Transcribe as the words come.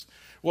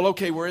Well,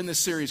 okay, we're in this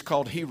series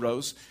called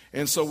Heroes,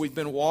 and so we've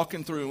been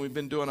walking through and we've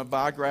been doing a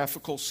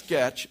biographical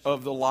sketch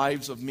of the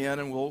lives of men,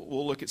 and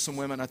we'll look at some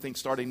women, I think,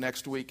 starting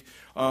next week.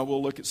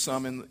 We'll look at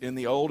some in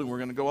the Old, and we're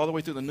going to go all the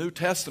way through the New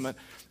Testament,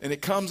 and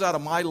it comes out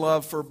of my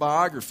love for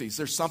biographies.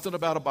 There's something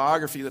about a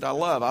biography that I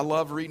love. I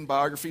love reading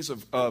biographies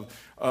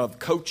of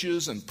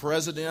coaches and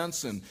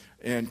presidents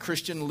and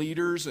Christian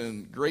leaders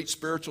and great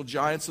spiritual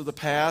giants of the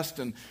past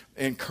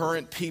and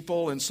current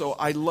people. And so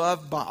I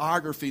love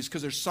biographies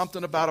because there's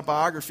something about a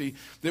biography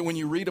that when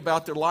you read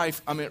about their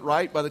life, I mean,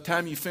 right, by the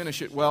time you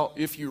finish it, well,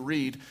 if you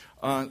read,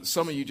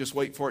 some of you just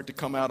wait for it to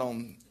come out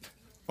on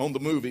the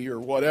movie or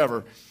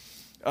whatever.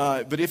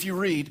 But if you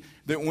read,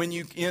 that when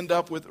you end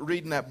up with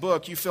reading that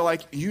book, you feel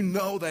like you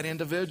know that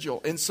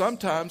individual. And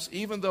sometimes,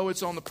 even though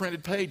it's on the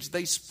printed page,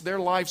 their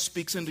life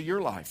speaks into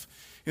your life.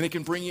 And it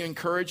can bring you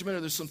encouragement, or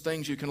there's some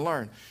things you can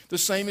learn. The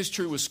same is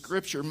true with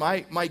Scripture.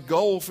 My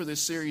goal for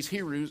this series,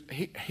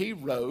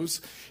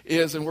 Heroes,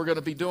 is, and we're going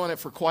to be doing it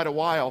for quite a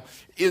while,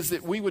 is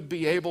that we would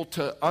be able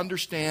to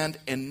understand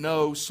and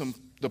know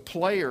the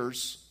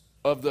players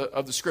of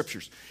the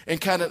Scriptures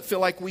and kind of feel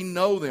like we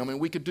know them and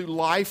we could do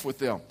life with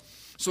them.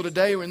 So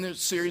today, in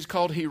this series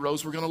called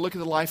Heroes, we're going to look at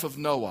the life of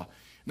Noah.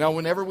 Now,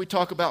 whenever we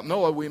talk about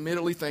Noah, we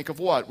immediately think of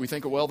what? We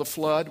think of, well, the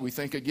flood. We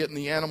think of getting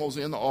the animals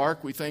in the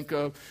ark. We think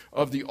of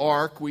the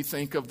ark. We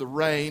think of the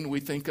rain.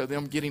 We think of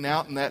them getting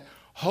out and that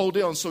whole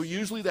deal. And so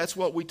usually that's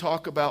what we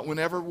talk about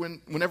whenever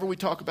we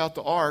talk about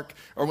the ark,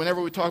 or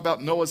whenever we talk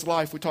about Noah's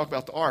life, we talk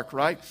about the ark,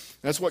 right?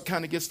 That's what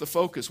kind of gets the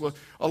focus. Well,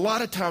 a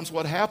lot of times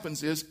what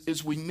happens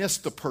is we miss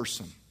the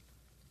person.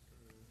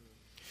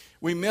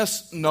 We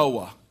miss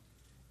Noah.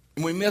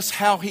 And we miss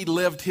how he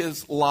lived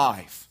his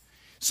life.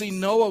 See,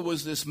 Noah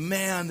was this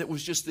man that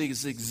was just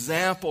this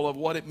example of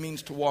what it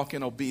means to walk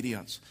in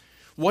obedience.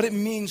 What it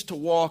means to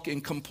walk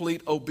in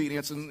complete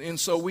obedience. And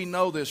so we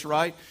know this,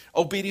 right?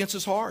 Obedience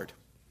is hard.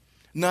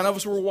 None of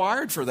us were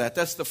wired for that.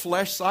 That's the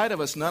flesh side of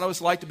us. None of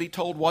us like to be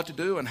told what to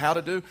do and how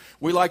to do.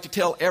 We like to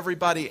tell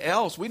everybody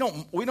else. We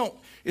don't.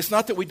 It's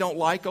not that we don't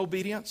like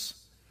obedience.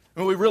 I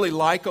mean, we really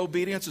like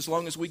obedience as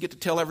long as we get to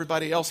tell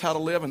everybody else how to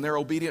live and they're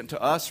obedient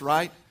to us,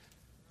 right?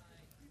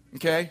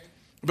 Okay?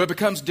 But it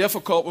becomes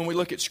difficult when we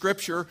look at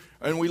Scripture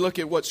and we look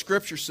at what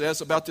Scripture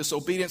says about this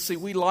obedience. See,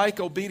 we like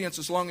obedience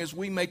as long as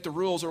we make the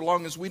rules, or as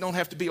long as we don't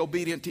have to be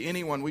obedient to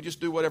anyone. We just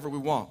do whatever we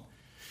want.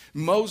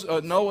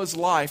 Noah's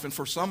life, and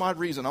for some odd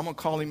reason, I'm going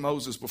to call him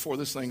Moses before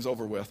this thing's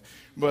over with.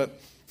 But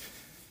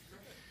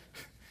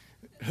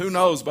who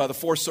knows by the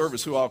fourth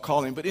service who I'll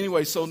call him. But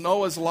anyway, so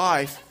Noah's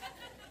life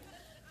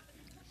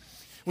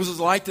was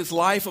like this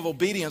life of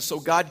obedience. So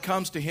God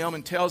comes to him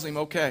and tells him,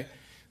 okay,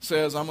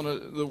 says,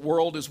 the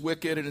world is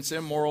wicked and it's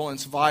immoral and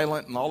it's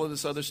violent and all of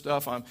this other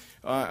stuff.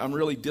 I'm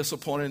really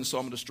disappointed, and so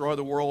I'm going to destroy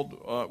the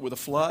world with a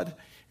flood.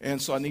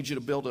 And so I need you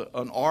to build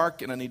an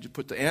ark, and I need you to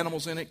put the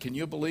animals in it. Can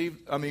you believe?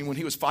 I mean, when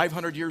he was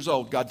 500 years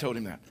old, God told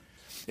him that.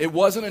 It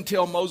wasn't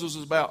until Moses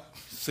was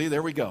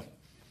there we go.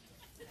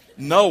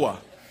 Noah.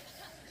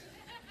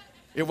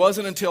 It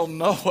wasn't until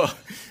Noah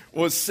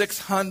was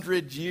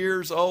 600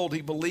 years old,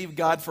 he believed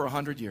God for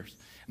 100 years.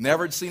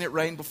 Never had seen it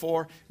rain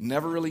before,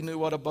 never really knew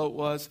what a boat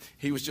was.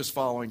 He was just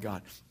following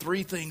God.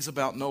 3 things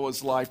about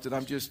Noah's life that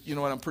I'm just,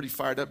 I'm pretty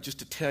fired up just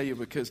to tell you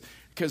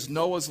because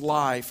Noah's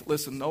life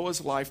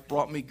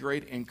brought me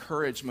great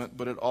encouragement,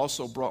 but it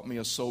also brought me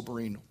a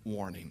sobering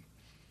warning.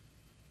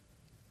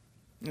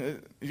 Have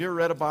you ever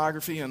read a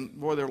biography and,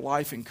 boy, their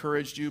life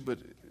encouraged you, but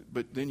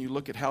then you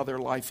look at how their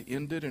life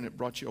ended and it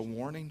brought you a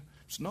warning?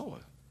 It's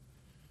Noah.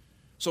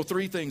 So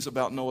 3 things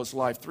about Noah's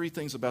life, 3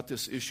 things about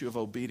this issue of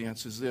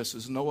obedience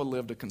is Noah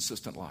lived a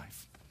consistent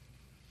life.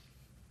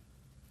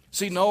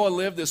 See, Noah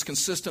lived this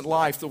consistent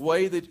life. The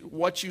way that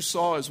what you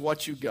saw is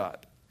what you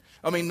got.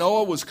 I mean,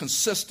 Noah was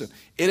consistent.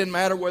 It didn't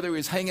matter whether he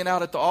was hanging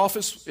out at the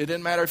office. It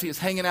didn't matter if he was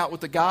hanging out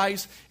with the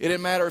guys. It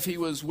didn't matter if he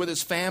was with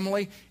his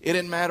family. It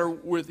didn't matter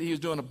if he was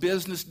doing a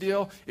business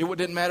deal. It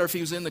didn't matter if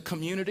he was in the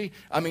community.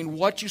 I mean,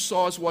 what you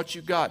saw is what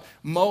you got.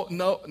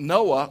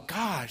 Noah,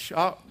 gosh,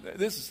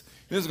 this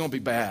is going to be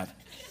bad.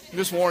 I'm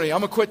just warning you.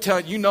 I'm going to quit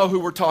telling you know who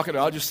we're talking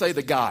about. I'll just say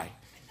the guy.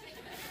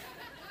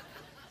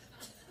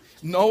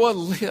 Noah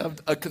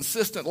lived a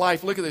consistent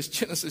life. Look at this,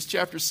 Genesis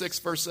chapter 6,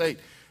 verse 8.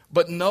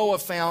 But Noah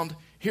found,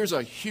 here's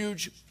a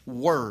huge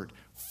word,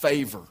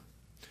 favor.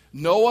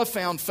 Noah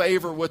found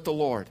favor with the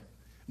Lord.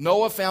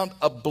 Noah found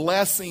a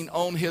blessing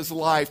on his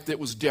life that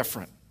was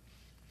different.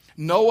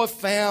 Noah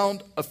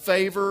found a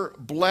favor,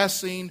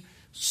 blessing.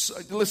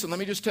 Listen, let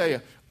me just tell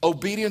you,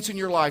 obedience in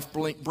your life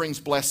brings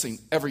blessing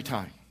every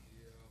time.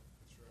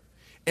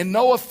 And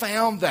Noah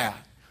found that.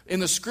 And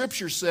the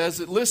Scripture says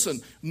that, listen,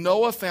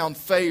 Noah found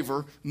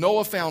favor.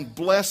 Noah found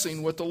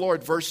blessing with the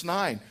Lord. Verse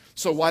 9.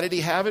 So why did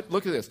he have it?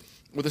 Look at this.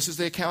 Well, this is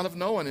the account of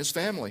Noah and his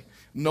family.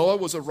 Noah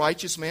was a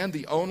righteous man,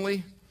 the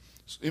only.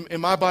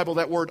 In my Bible,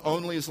 that word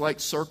only is like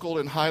circled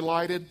and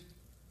highlighted.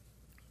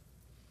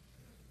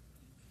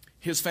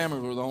 His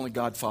family were the only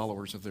God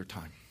followers of their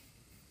time.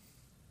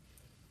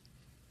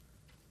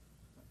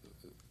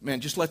 Man,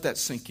 just let that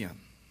sink in.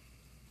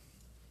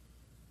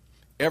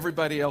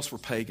 Everybody else were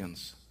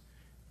pagans.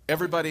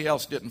 Everybody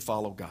else didn't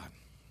follow God.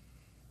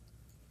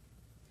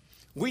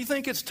 We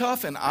think it's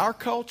tough in our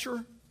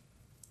culture.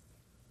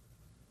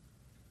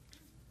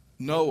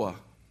 Noah,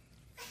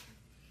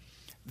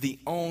 the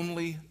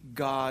only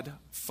God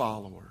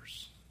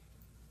followers.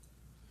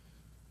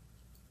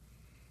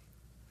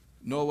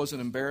 Noah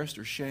wasn't embarrassed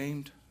or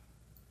shamed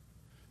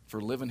for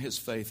living his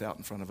faith out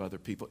in front of other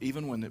people,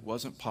 even when it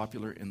wasn't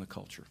popular in the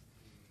culture.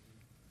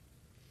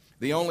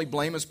 The only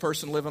blameless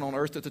person living on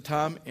earth at the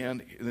time,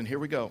 and then here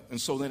we go.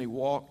 And so then he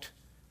walked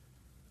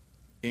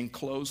in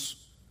close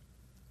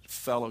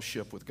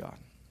fellowship with God.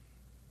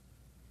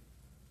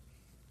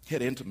 He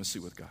had intimacy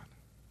with God.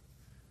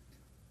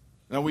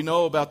 Now we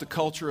know about the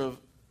culture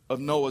of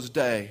Noah's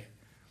day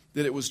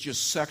that it was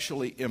just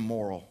sexually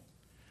immoral.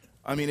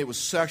 I mean, it was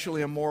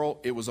sexually immoral.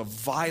 It was a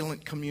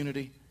violent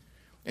community.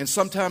 And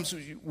sometimes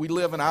we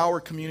live in our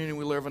community,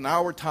 we live in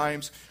our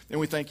times, and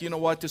we think, you know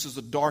what, this is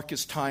the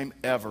darkest time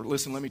ever.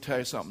 Listen, let me tell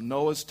you something.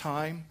 Noah's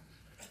time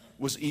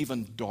was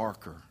even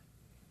darker.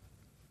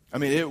 I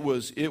mean, it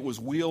was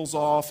wheels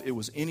off. It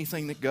was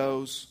anything that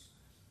goes.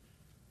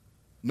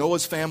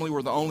 Noah's family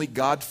were the only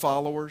God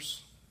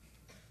followers.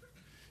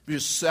 It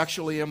was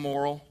sexually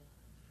immoral.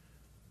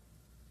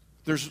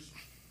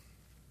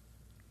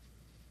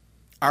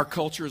 Our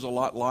culture is a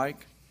lot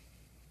like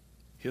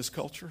his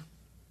culture.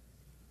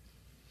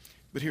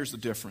 But here's the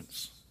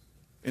difference.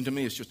 And to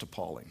me, it's just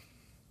appalling.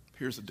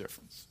 Here's the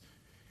difference.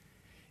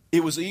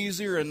 It was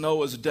easier in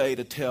Noah's day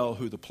to tell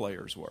who the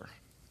players were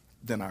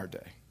than our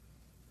day.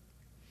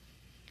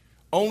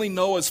 Only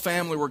Noah's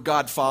family were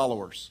God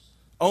followers.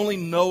 Only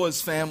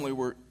Noah's family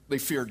they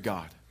feared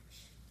God.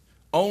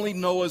 Only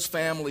Noah's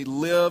family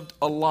lived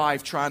a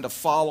life trying to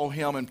follow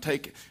him and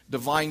take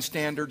divine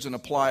standards and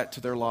apply it to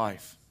their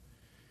life.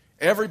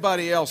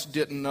 Everybody else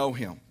didn't know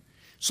him.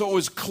 So it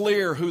was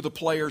clear who the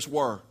players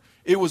were.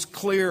 It was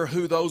clear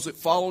who those that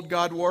followed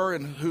God were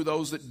and who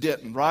those that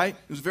didn't, right?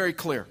 It was very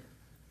clear.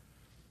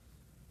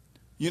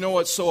 You know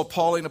what's so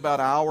appalling about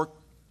our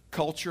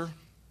culture?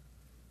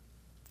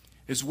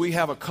 Is we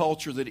have a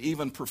culture that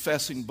even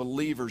professing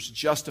believers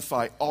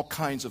justify all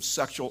kinds of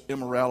sexual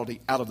immorality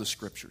out of the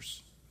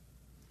Scriptures.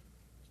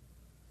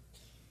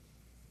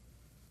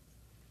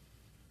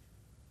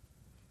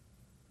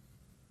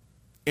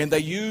 And they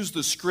use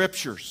the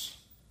Scriptures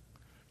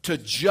to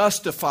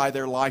justify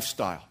their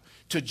lifestyle,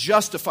 to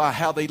justify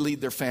how they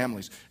lead their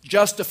families,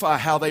 justify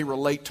how they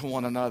relate to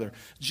one another,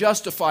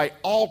 justify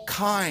all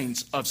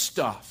kinds of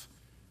stuff.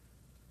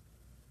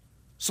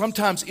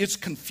 Sometimes it's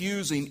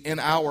confusing in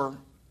our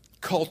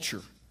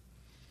culture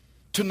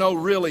to know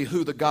really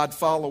who the God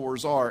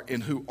followers are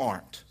and who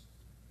aren't.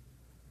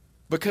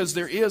 Because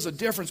there is a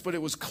difference, but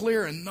it was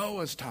clear in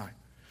Noah's time.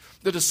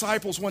 The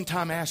disciples one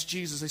time asked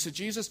Jesus, they said,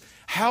 Jesus,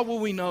 how will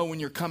we know when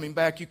you're coming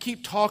back? You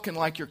keep talking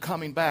like you're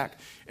coming back,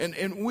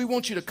 and we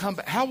want you to come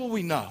back. How will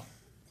we know?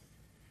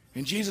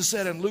 And Jesus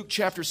said in Luke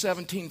chapter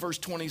 17, verse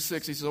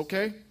 26, he says,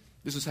 okay,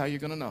 this is how you're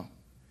going to know.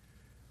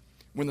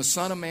 When the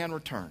Son of Man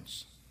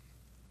returns,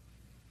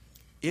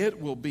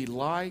 it will be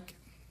like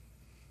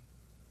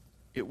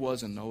it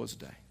was in Noah's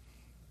day.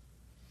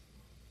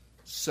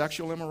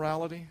 Sexual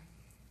immorality,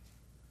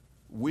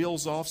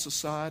 wheels off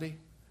society,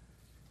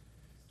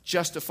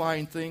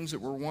 justifying things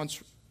that were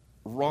once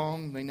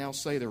wrong, they now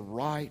say they're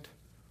right.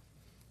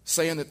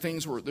 Saying that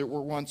things that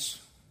were once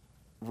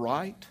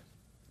right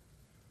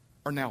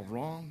are now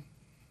wrong.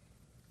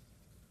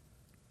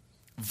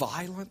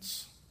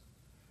 Violence.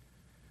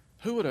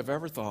 Who would have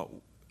ever thought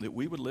that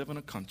we would live in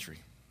a country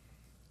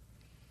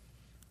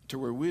to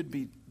where we'd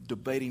be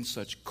debating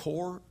such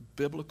core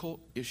biblical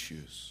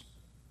issues?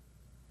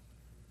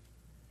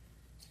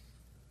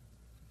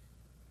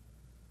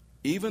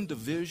 Even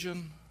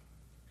division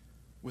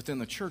within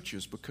the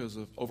churches because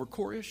of over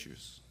core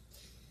issues.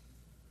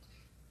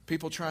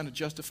 People trying to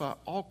justify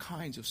all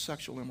kinds of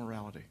sexual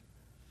immorality.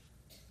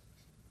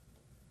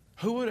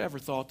 Who would ever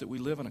thought that we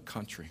live in a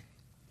country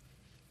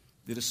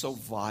that is so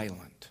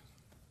violent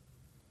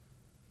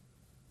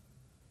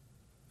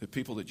that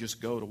people that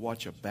just go to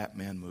watch a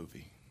Batman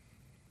movie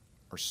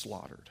are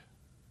slaughtered?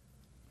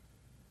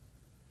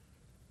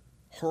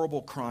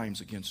 Horrible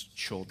crimes against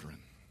children.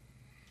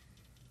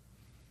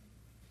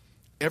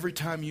 Every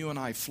time you and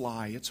I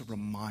fly, it's a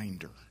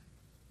reminder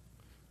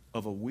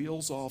of a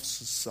wheels-off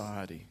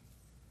society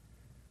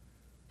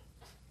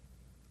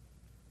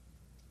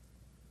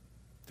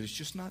that is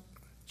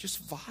just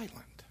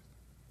violent.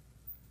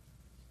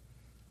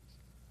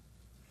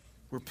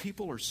 Where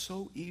people are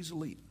so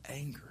easily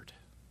angered.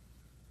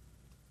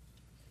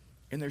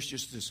 And there's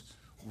just this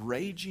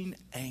raging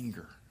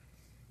anger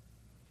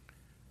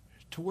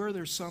to where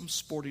there's some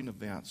sporting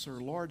events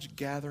or large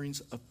gatherings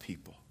of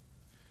people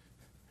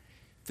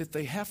that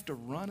they have to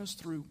run us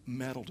through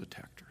metal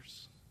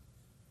detectors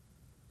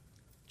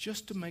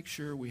just to make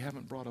sure we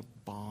haven't brought a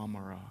bomb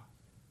or a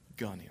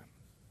gun in.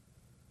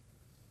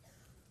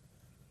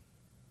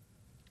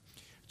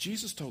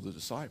 Jesus told the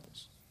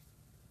disciples,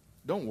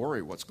 don't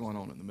worry what's going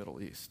on in the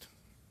Middle East.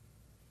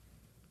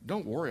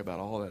 Don't worry about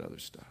all that other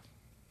stuff.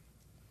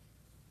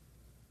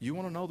 You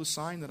want to know the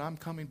sign that I'm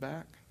coming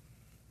back?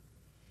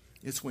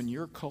 It's when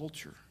your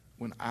culture,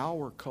 when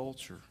our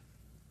culture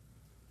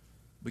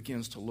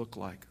begins to look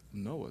like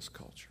Noah's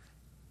culture.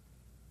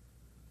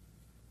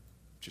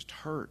 Just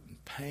hurt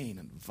and pain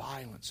and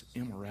violence,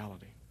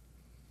 immorality.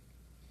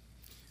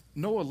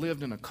 Noah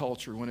lived in a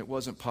culture when it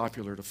wasn't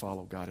popular to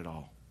follow God at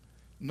all.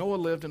 Noah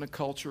lived in a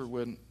culture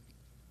when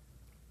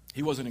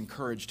he wasn't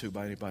encouraged to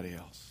by anybody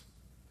else.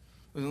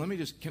 Let me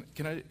just,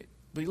 but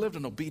he lived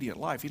an obedient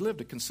life. He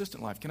lived a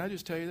consistent life. Can I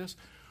just tell you this?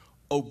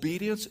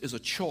 Obedience is a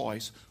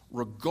choice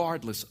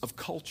regardless of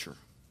culture.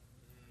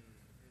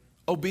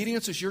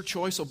 Obedience is your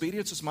choice.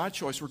 Obedience is my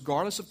choice,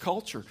 regardless of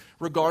culture,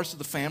 regardless of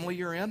the family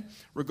you're in,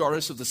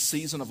 regardless of the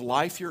season of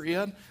life you're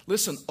in.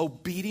 Listen,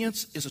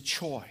 obedience is a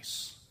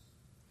choice.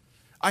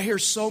 I hear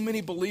so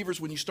many believers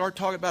when you start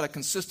talking about a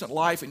consistent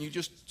life and you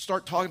just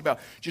start talking about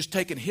just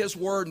taking His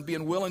word and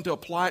being willing to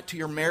apply it to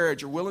your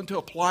marriage or willing to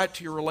apply it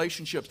to your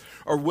relationships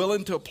or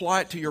willing to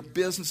apply it to your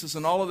businesses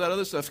and all of that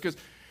other stuff.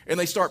 And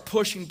they start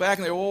pushing back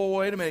and they go, oh,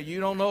 wait a minute, you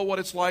don't know what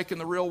it's like in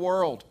the real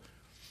world.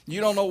 You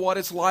don't know what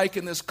it's like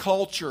in this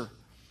culture.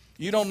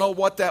 You don't know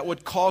what that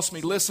would cost me.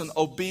 Listen,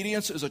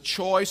 obedience is a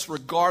choice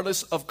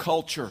regardless of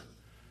culture.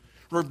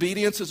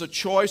 Obedience is a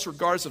choice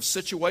regardless of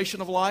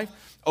situation of life.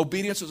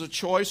 Obedience is a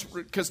choice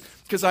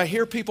because I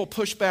hear people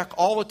push back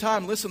all the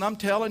time. Listen, I'm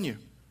telling you.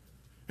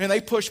 And they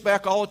push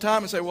back all the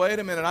time and say, wait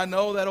a minute, I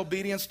know that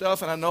obedience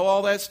stuff and I know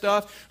all that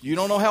stuff. You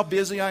don't know how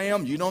busy I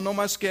am. You don't know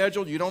my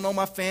schedule. You don't know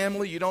my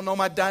family. You don't know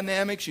my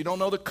dynamics. You don't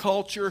know the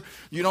culture.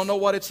 You don't know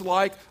what it's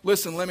like.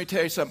 Listen, let me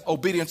tell you something.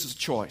 Obedience is a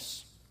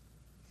choice.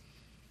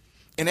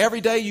 And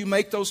every day you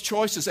make those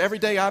choices. Every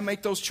day I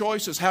make those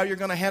choices. How you're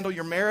going to handle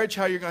your marriage,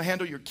 how you're going to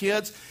handle your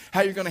kids,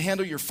 how you're going to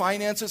handle your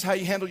finances, how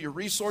you handle your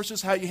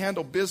resources, how you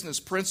handle business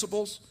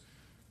principles.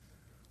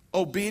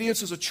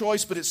 Obedience is a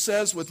choice, but it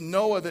says with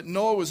Noah that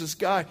Noah was this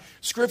guy.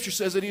 Scripture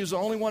says that he was the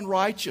only one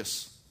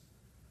righteous.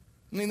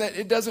 I mean, that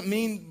it doesn't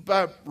mean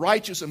by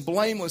righteous and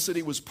blameless that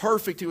he was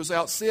perfect, he was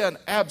without sin.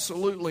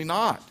 Absolutely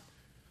not.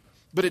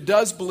 But it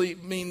does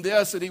mean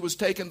this, that he was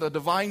taking the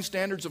divine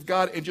standards of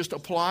God and just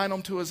applying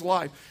them to his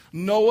life.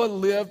 Noah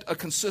lived a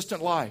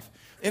consistent life.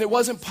 And it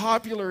wasn't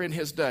popular in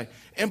his day.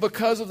 And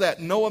because of that,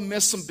 Noah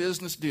missed some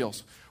business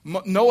deals.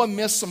 Noah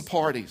missed some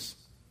parties.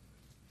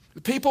 The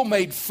people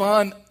made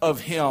fun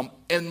of him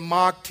and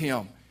mocked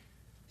him.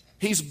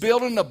 He's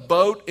building a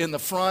boat in the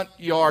front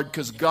yard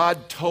because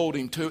God told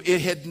him to. It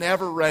had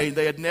never rained.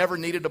 They had never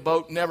needed a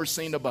boat, never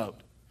seen a boat.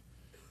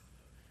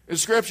 The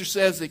Scripture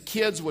says that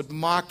kids would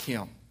mock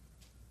him.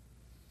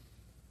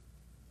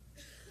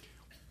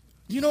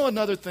 You know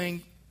another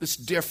thing that's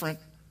different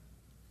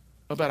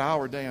about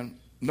our day and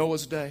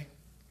Noah's day?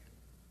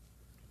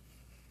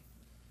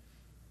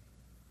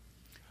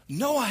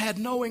 Noah had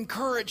no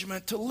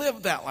encouragement to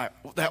live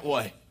that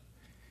way.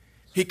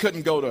 He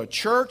couldn't go to a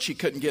church. He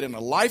couldn't get in a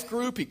life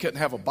group. He couldn't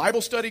have a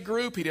Bible study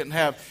group. He didn't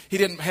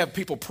have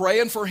people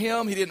praying for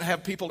him. He didn't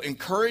have people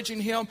encouraging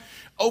him.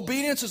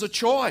 Obedience is a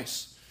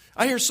choice.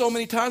 I hear so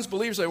many times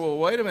believers say, well,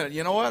 wait a minute,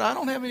 you know what? I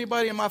don't have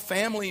anybody in my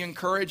family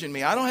encouraging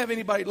me. I don't have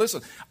anybody,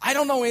 listen, I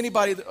don't know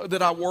anybody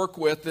that I work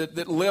with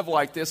that live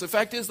like this. The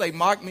fact is they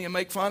mock me and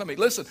make fun of me.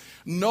 Listen,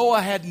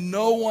 Noah had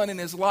no one in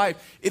his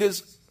life.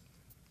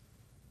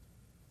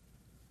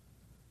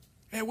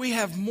 And we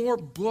have more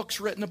books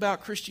written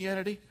about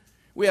Christianity.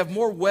 We have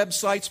more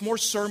websites, more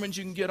sermons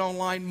you can get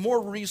online, more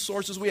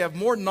resources. We have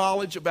more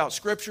knowledge about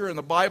Scripture and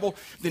the Bible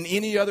than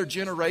any other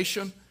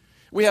generation.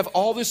 We have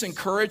all this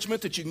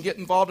encouragement that you can get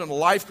involved in a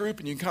life group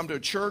and you can come to a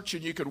church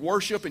and you could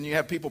worship and you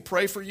have people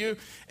pray for you.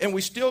 And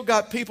we still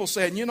got people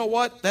saying, you know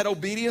what, that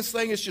obedience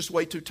thing is just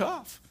way too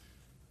tough.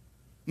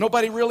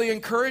 Nobody really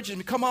encouraged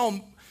him. Come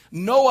on,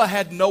 Noah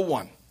had no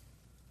one.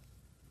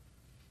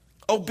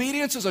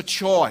 Obedience is a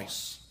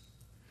choice.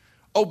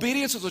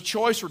 Obedience is a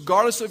choice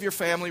regardless of your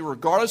family,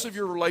 regardless of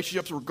your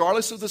relationships,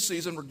 regardless of the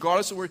season,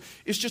 regardless of where.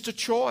 It's just a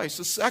choice.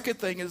 The second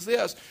thing is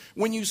this.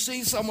 When you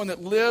see someone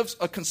that lives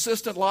a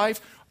consistent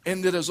life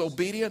and that is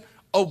obedient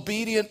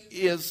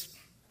is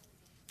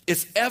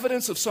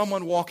evidence of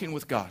someone walking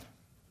with God.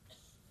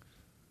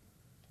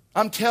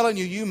 I'm telling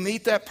you, you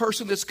meet that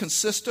person that's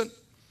consistent.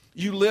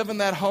 You live in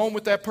that home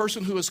with that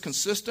person who is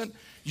consistent.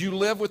 You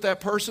live with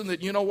that person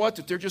that, you know what,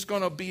 that they're just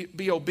going to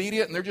be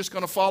obedient and they're just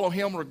going to follow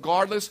him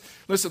regardless.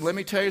 Listen, let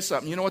me tell you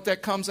something. You know what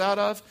that comes out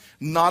of?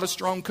 Not a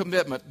strong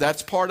commitment.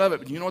 That's part of it.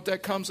 But you know what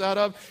that comes out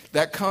of?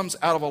 That comes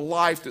out of a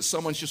life that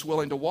someone's just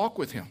willing to walk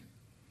with him.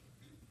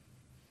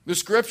 The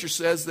Scripture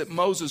says that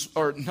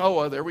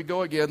Noah, there we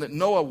go again, that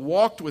Noah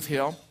walked with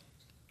him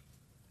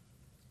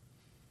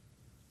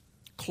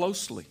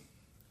closely.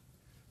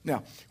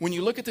 Now, when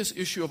you look at this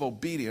issue of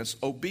obedience,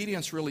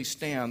 obedience really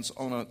stands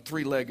on a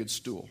three-legged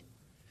stool.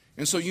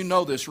 And so you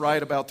know this,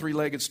 right, about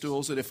three-legged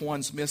stools, that if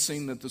one's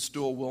missing, that the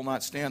stool will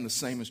not stand. The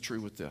same is true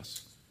with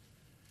this.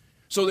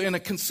 So in a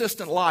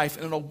consistent life,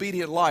 in an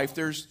obedient life,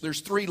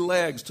 there's three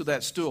legs to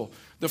that stool.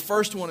 The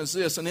first one is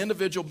this, an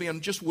individual being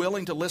just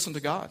willing to listen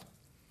to God.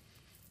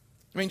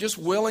 I mean, just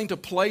willing to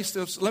place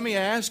this. Let me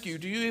ask you,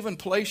 do you even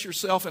place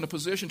yourself in a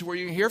position to where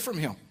you can hear from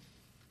Him?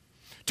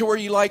 To where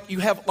you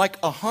have like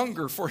a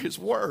hunger for His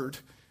Word?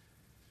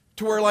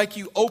 to where like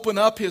you open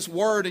up His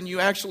Word and you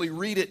actually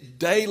read it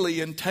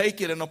daily and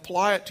take it and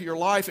apply it to your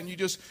life, and you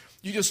just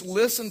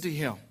listen to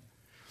Him.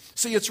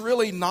 See, it's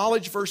really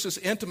knowledge versus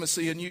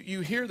intimacy, and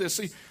you hear this.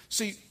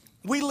 See,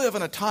 we live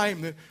in a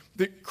time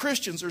that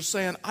Christians are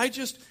saying, I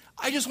just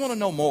want to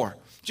know more.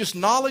 Just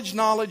knowledge,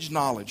 knowledge,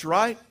 knowledge,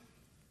 right?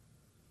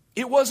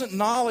 It wasn't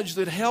knowledge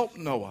that helped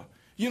Noah.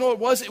 You know what it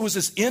was? It was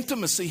this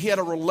intimacy. He had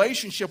a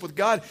relationship with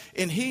God,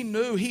 and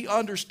he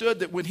understood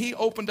that when he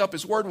opened up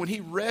His Word, when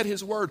he read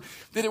His Word,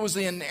 that it was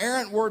the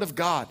inerrant Word of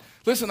God.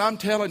 Listen, I'm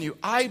telling you,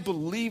 I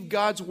believe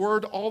God's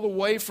Word all the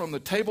way from the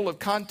table of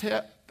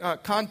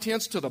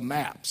contents to the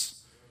maps.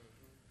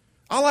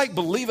 I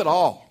believe it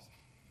all.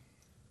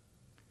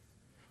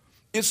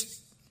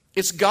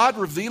 It's God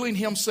revealing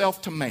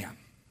Himself to man.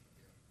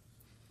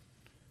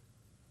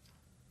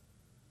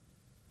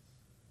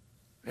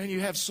 And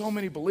you have so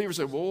many believers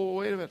that, whoa,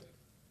 wait a minute.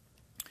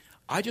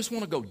 I just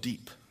want to go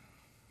deep.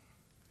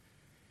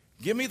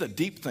 Give me the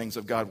deep things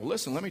of God. Well,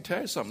 listen, let me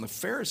tell you something. The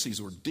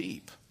Pharisees were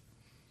deep.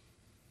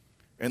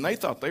 And they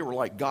thought they were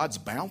like God's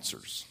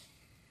bouncers.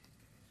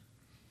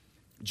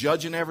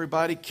 Judging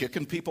everybody,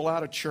 kicking people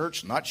out of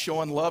church, not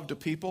showing love to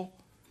people.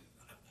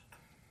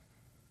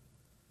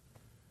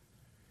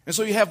 And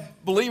so you have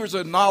believers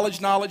of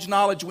knowledge, knowledge,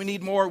 knowledge. We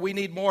need more, we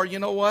need more. You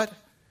know what?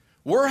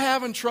 We're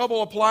having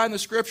trouble applying the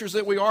Scriptures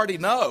that we already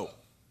know.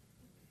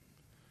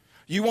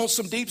 You want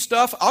some deep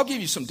stuff? I'll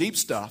give you some deep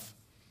stuff.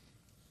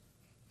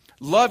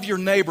 Love your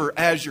neighbor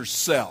as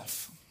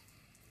yourself.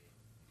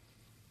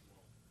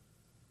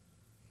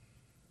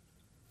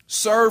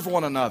 Serve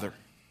one another.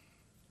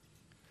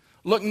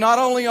 Look not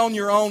only on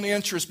your own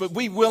interest, but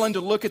be willing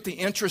to look at the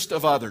interest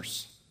of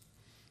others.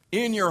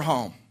 In your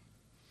home.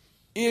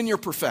 In your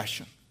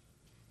profession.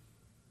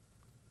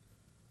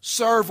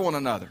 Serve one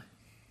another.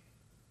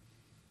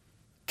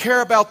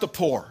 Care about the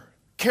poor.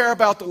 Care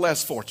about the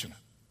less fortunate.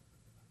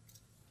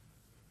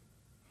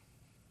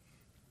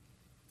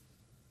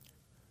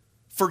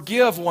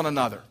 Forgive one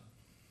another.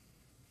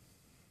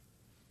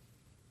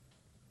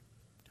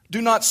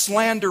 Do not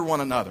slander one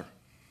another.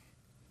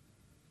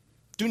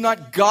 Do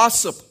not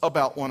gossip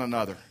about one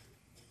another.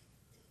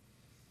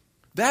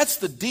 That's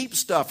the deep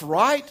stuff,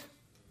 right?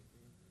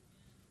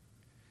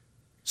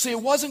 See, it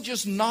wasn't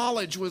just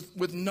knowledge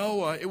with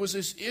Noah. It was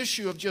this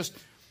issue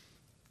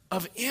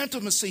of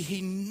intimacy.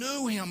 He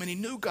knew Him and he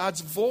knew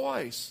God's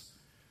voice.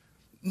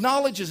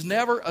 Knowledge is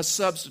never a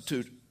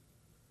substitute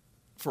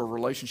for a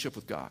relationship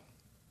with God.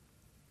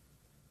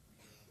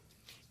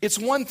 It's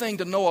one thing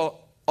to know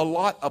a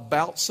lot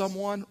about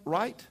someone,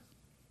 right?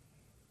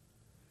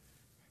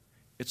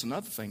 It's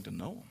another thing to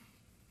know them.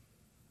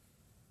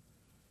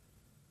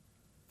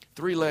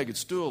 Three-legged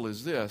stool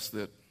is this,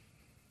 that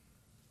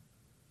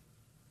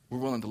we're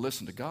willing to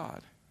listen to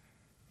God.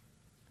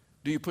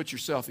 Do you put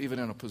yourself even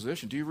in a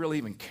position? Do you really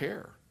even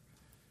care?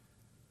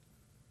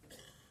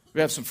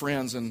 We have some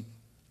friends, and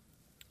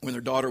when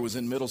their daughter was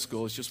in middle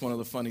school, it's just one of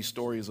the funny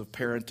stories of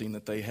parenting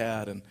that they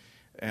had,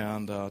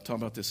 and talking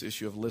about this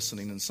issue of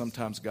listening. And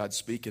sometimes God's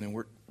speaking, and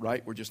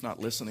we're just not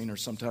listening, or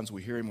sometimes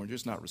we hear Him, we're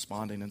just not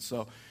responding. And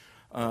so,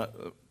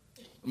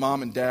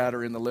 Mom and Dad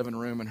are in the living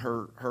room, and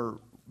her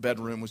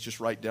bedroom was just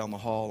right down the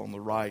hall on the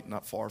right,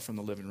 not far from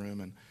the living room,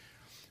 and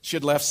she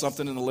had left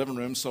something in the living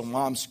room, so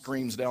Mom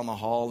screams down the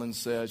hall and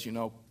says,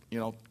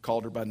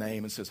 called her by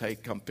name and says, hey,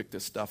 come pick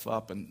this stuff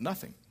up, and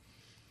nothing.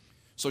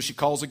 So she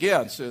calls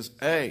again, says,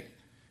 hey,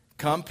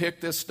 come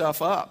pick this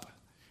stuff up.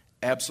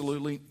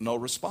 Absolutely no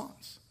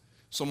response.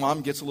 So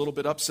Mom gets a little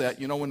bit upset.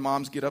 You know, when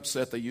moms get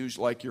upset, they use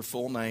like your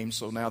full name,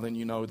 so now then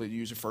they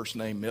use your first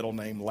name, middle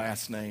name,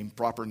 last name,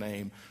 proper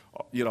name,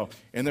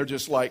 and they're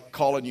just like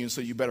calling you and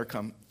say, you better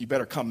come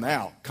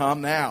now,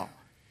 come now.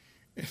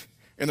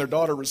 And their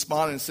daughter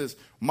responded and says,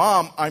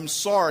 Mom, I'm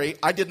sorry,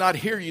 I did not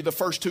hear you the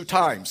first 2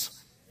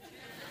 times.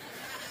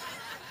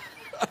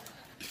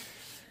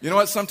 You know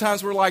what?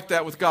 Sometimes we're like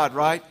that with God,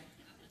 right?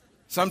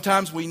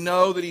 Sometimes we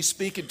know that He's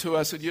speaking to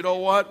us, and you know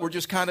what? We're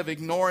just kind of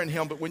ignoring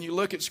Him. But when you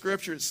look at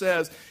Scripture, it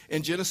says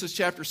in Genesis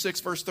chapter 6,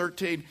 verse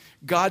 13,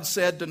 God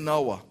said to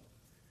Noah.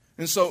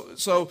 And so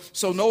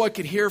Noah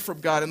could hear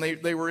from God, and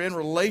they were in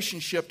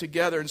relationship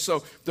together. And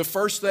so the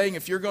first thing,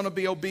 if you're going to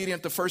be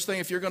obedient, the first thing,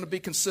 if you're going to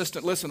be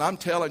consistent, listen, I'm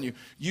telling you,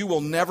 you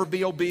will never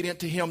be obedient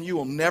to Him. You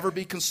will never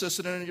be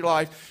consistent in your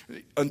life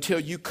until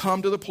you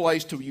come to the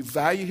place till you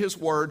value His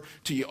Word,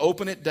 till you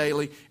open it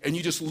daily, and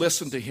you just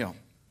listen to Him.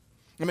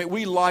 I mean,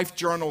 we life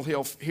journal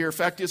here.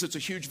 Fact is, it's a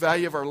huge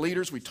value of our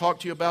leaders. We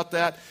talked to you about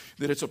that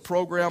it's a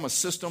program, a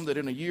system that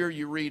in a year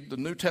you read the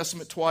New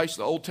Testament twice,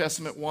 the Old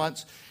Testament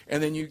once,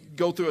 and then you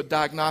go through a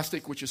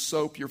diagnostic, which is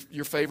SOAP,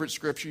 your favorite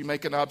scripture. You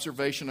make an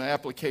observation, an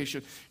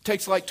application. It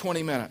takes like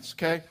 20 minutes,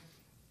 okay?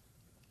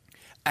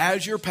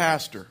 As your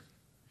pastor,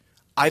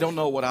 I don't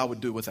know what I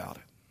would do without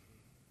it.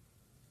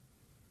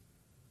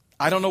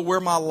 I don't know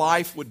where my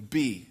life would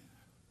be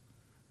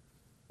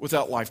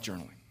without life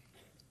journaling.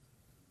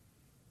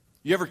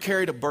 You ever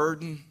carried a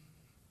burden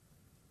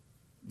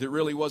that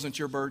really wasn't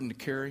your burden to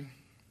carry?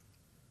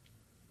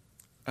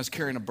 I was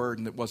carrying a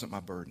burden that wasn't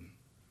my burden.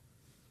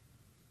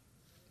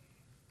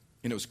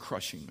 And it was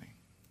crushing me.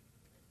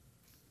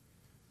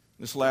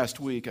 This last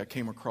week, I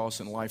came across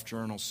in Life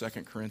Journal 2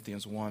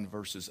 Corinthians 1,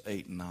 verses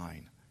 8 and 9.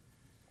 And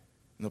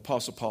the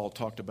Apostle Paul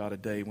talked about a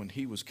day when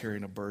he was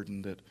carrying a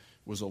burden that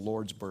was a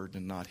Lord's burden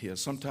and not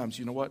his. Sometimes,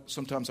 you know what?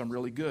 Sometimes I'm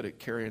really good at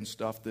carrying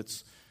stuff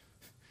that's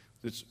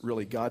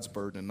really God's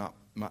burden and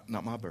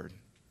not my burden.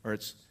 Or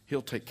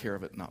He'll take care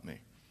of it, not me.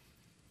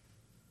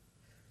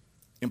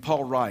 And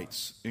Paul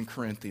writes in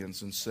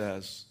Corinthians and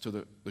says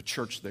to the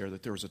church there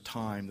that there was a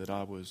time that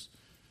I was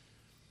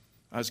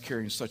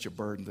carrying such a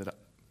burden that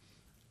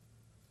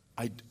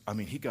I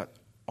mean, he got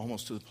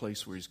almost to the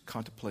place where he's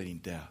contemplating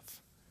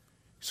death.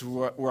 So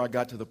where I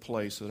got to the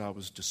place that I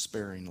was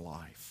despairing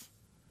life.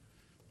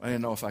 I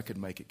didn't know if I could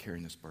make it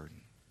carrying this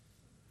burden.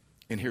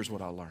 And here's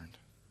what I learned.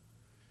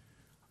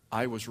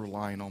 I was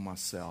relying on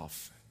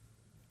myself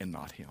and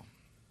not him.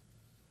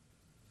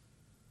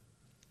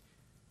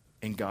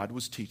 And God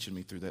was teaching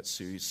me through that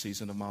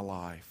season of my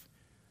life.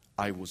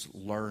 I was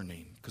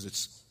learning, because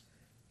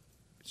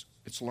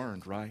it's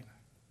learned, right?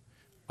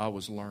 I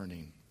was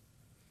learning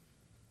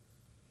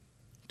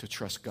to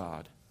trust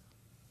God,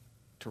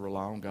 to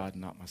rely on God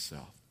and not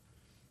myself.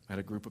 I had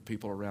a group of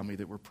people around me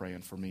that were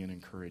praying for me and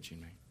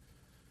encouraging me.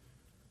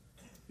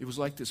 It was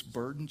like this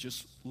burden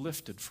just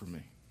lifted for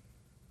me.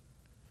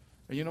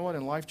 And you know what?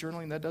 In life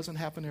journaling, that doesn't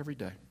happen every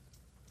day.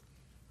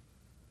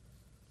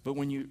 But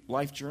when you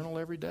life journal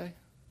every day,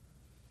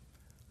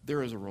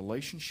 there is a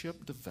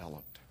relationship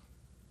developed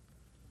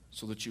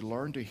so that you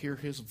learn to hear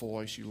his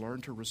voice, you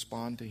learn to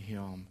respond to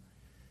him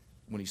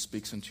when he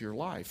speaks into your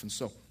life. And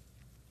so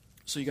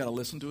you got to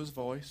listen to his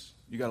voice.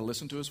 You got to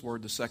listen to his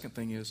word. The second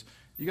thing is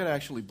you got to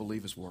actually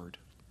believe his word.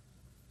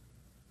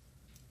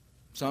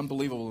 It's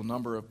unbelievable the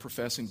number of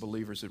professing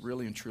believers that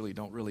really and truly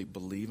don't really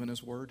believe in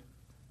his word.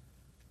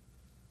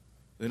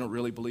 They don't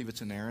really believe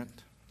it's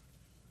inerrant.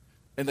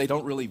 And they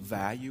don't really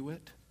value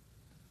it.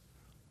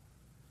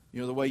 You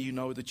know the way you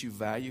know that you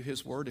value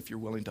his word? If you're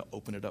willing to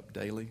open it up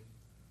daily.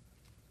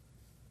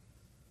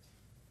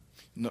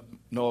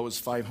 Noah was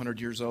 500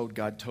 years old.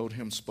 God told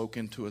him, spoke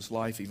into his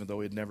life, even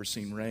though he had never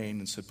seen rain,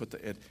 and said,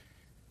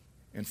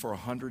 and for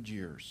 100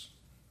 years,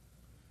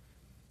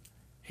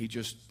 he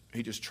just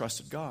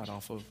trusted God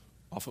off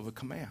of a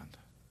command.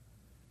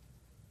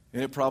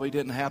 And it probably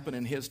didn't happen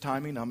in his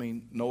timing. I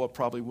mean, Noah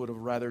probably would have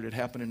rathered it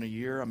happen in a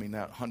year. I mean,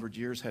 that 100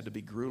 years had to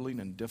be grueling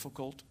and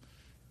difficult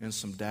and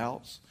some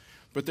doubts.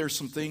 But there's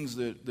some things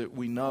that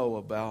we know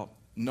about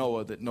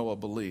Noah that Noah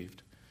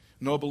believed.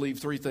 Noah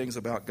believed three things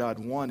about God.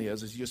 One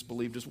is he just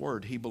believed his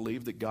word. He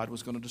believed that God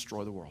was going to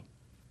destroy the world.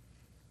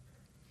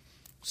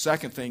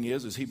 Second thing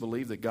is he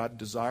believed that God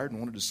desired and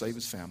wanted to save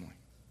his family.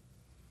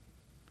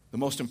 The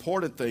most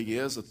important thing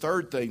is, the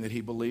third thing that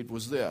he believed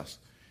was this,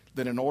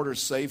 that in order to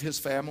save his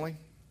family,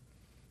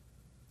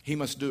 he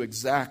must do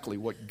exactly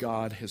what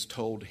God has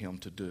told him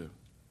to do.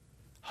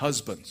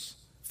 Husbands,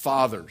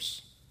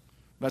 fathers,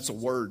 that's a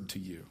word to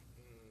you.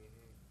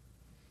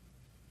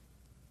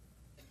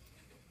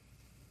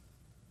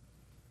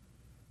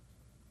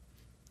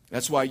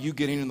 That's why you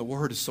getting in the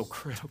Word is so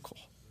critical.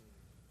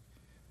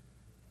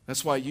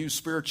 That's why you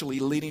spiritually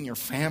leading your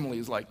family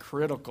is like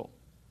critical.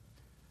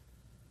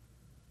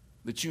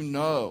 That you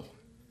know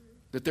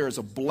that there is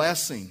a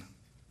blessing.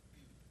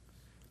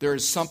 There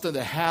is something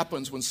that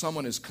happens when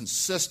someone is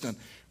consistent,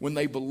 when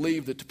they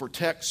believe that to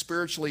protect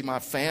spiritually my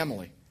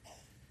family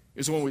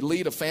is when we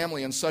lead a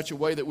family in such a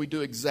way that we do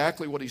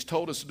exactly what he's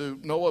told us to do.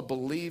 Noah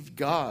believed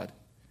God.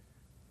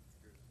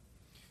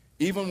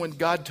 Even when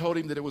God told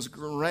him that it was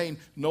going to rain,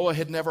 Noah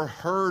had never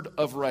heard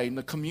of rain.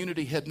 The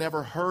community had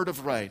never heard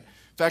of rain.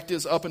 Fact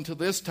is, up until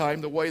this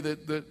time, the way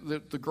that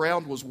the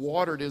ground was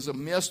watered is a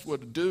mist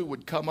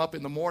would come up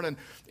in the morning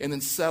and then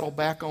settle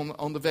back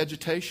on the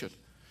vegetation.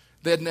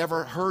 They had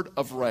never heard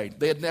of rain.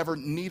 They had never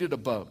needed a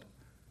boat.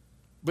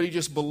 But he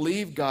just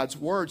believed God's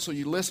word. So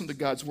you listen to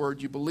God's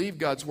word, you believe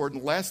God's word.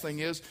 And the last thing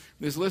is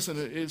listen,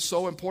 it's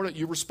so important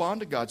you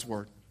respond to God's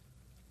word.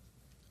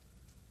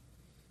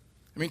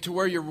 I mean, to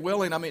where you're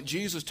willing. I mean,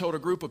 Jesus told a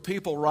group of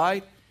people,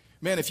 right?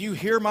 Man, if you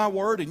hear my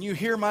word and you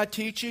hear my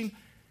teaching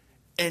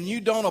and you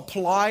don't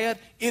apply it,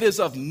 it is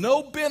of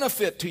no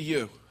benefit to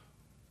you.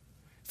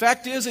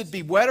 Fact is, it'd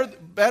be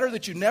better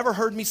that you never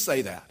heard me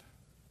say that.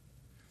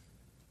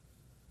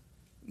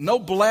 No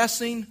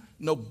blessing,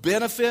 no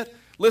benefit.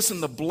 Listen,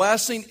 the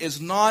blessing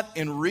is not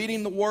in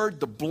reading the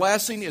word. The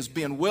blessing is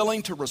being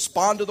willing to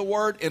respond to the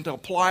word and to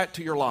apply it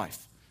to your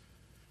life.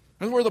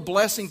 That's where the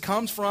blessing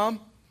comes from.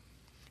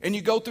 And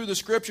you go through the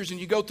scriptures and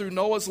you go through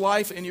Noah's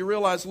life and you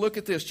realize, look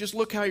at this. Just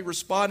look how he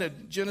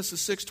responded.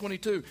 Genesis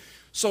 6:22.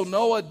 So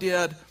Noah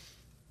did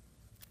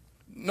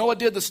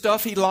the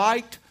stuff he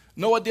liked.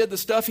 Noah did the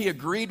stuff he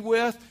agreed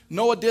with.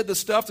 Noah did the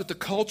stuff that the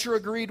culture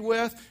agreed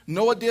with.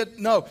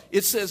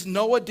 It says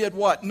Noah did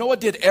what? Noah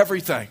did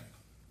everything.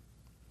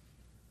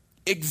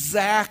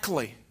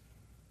 Exactly.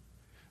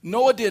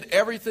 Noah did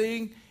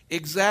everything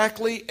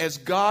exactly as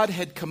God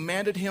had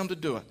commanded him to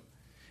do it.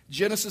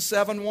 Genesis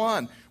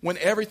 7:1, when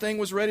everything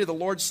was ready, the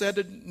Lord said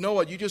to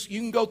Noah, you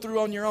can go through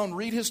on your own,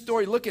 read his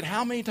story, look at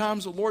how many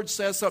times the Lord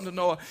says something to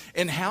Noah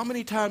and how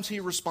many times he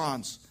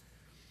responds.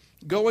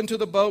 Go into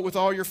the boat with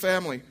all your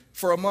family,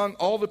 for among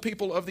all the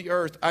people of the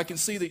earth, I can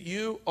see that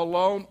you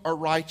alone are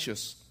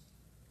righteous.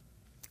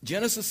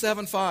 Genesis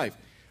 7:5,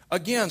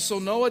 again, so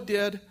Noah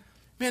did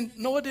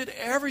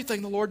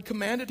everything the Lord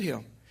commanded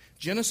him.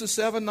 Genesis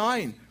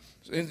 7:9,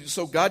 and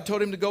so God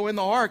told him to go in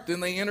the ark. Then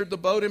they entered the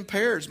boat in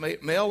pairs,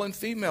 male and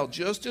female,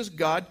 just as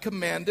God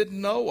commanded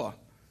Noah.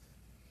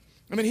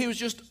 I mean, he was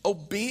just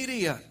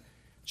obedient.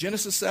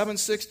 Genesis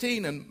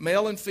 7:16, and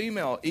male and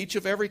female, each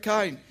of every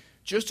kind,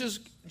 just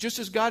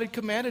as God had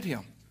commanded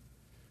him.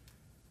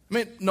 I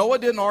mean, Noah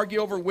didn't argue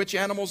over which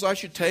animals I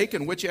should take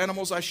and which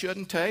animals I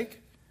shouldn't take.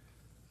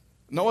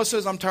 Noah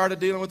says, I'm tired of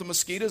dealing with the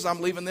mosquitoes.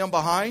 I'm leaving them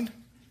behind.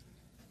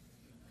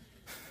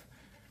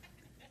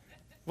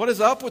 What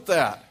is up with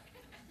that?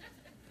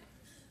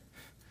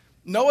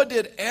 Noah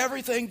did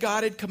everything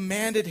God had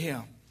commanded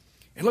him.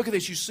 And look at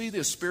this. You see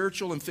this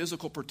spiritual and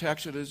physical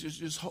protection. It's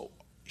just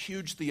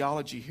huge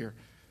theology here.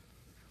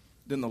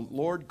 Then the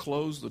Lord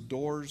closed the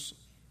doors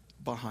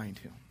behind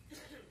him.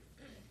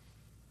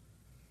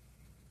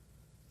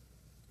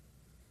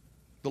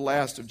 The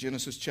last of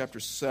Genesis chapter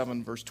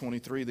 7, verse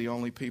 23, the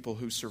only people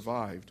who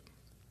survived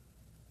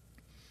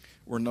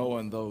were Noah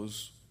and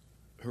those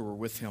who were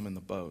with him in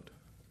the boat.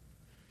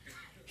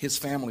 His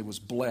family was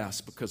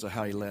blessed because of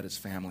how he led his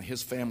family.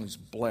 His family's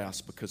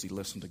blessed because he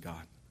listened to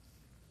God.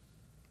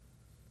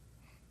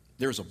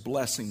 There's a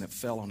blessing that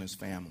fell on his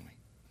family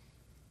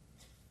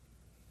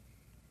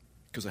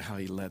because of how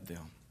he led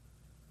them.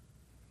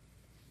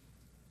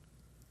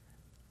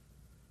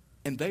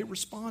 And they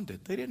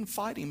responded. They didn't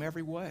fight him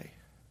every way.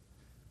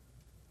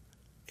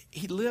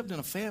 He lived in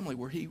a family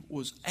where he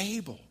was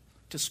able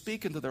to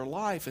speak into their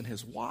life, and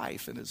his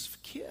wife and his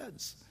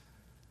kids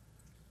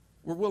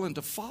were willing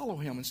to follow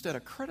him instead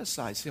of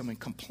criticize him and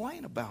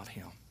complain about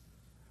him.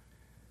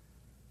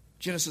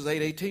 Genesis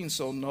 8:18,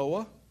 so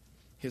Noah,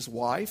 his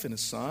wife, and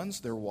his sons,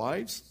 their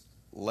wives,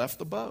 left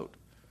the boat,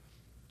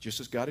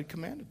 just as God had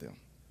commanded them.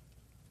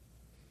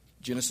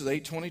 Genesis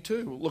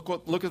 8:22,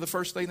 look at the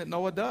first thing that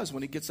Noah does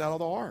when he gets out of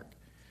the ark.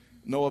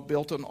 Noah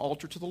built an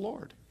altar to the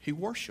Lord. He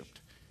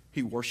worshiped.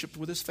 He worshiped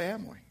with his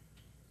family.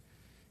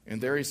 And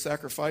there he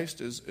sacrificed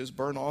his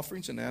burnt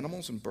offerings and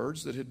animals and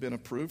birds that had been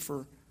approved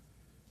for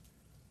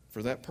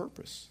that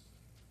purpose.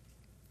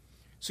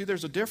 See,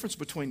 there's a difference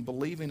between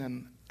believing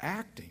and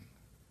acting.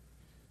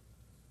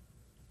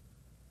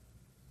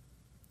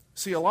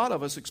 See, a lot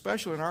of us,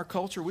 especially in our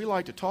culture, we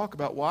like to talk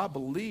about, well, I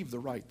believe the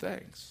right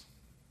things.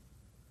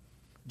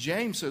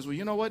 James says, well,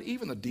 you know what?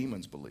 Even the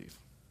demons believe.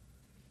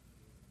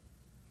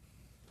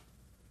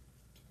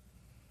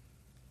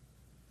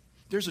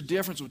 There's a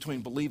difference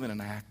between believing and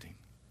acting.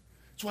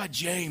 That's why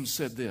James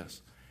said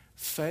this: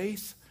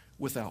 faith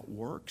without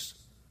works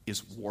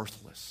is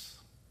worthless.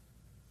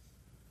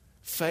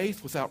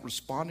 Faith without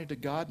responding to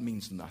God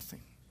means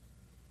nothing.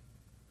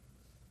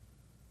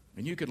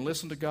 And you can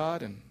listen to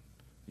God and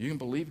you can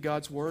believe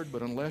God's word,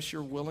 but unless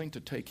you're willing to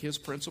take his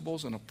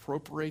principles and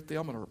appropriate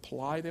them and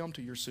apply them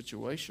to your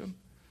situation,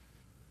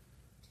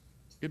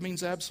 it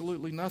means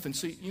absolutely nothing.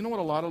 See, you know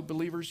what a lot of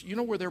believers, you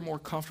know where they're more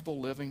comfortable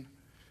living?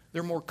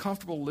 They're more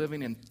comfortable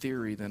living in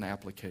theory than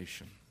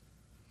application.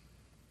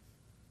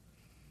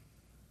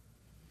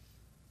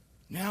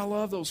 Now, I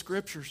love those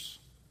scriptures.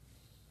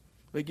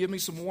 They give me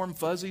some warm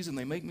fuzzies and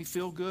they make me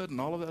feel good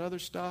and all of that other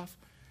stuff.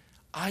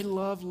 I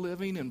love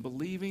living and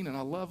believing, and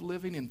I love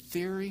living in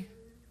theory.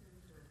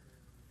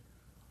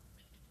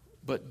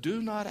 But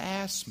do not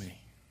ask me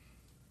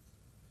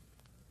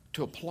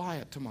to apply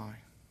it to my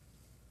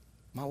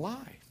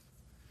life.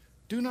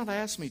 Do not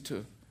ask me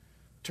to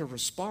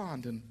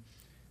respond. And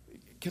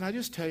can I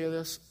just tell you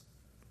this?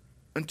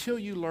 Until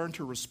you learn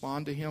to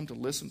respond to him, to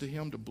listen to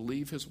him, to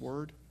believe his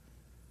word,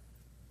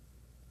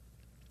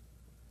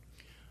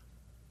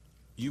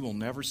 you will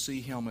never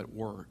see him at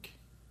work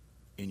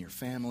in your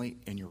family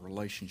and your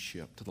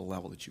relationship to the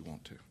level that you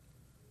want to.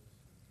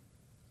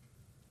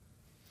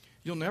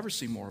 You'll never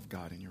see more of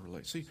God in your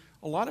relationship. See,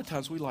 a lot of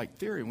times we like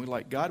theory and we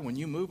like, God, when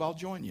you move, I'll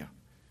join you.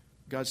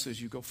 God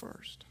says you go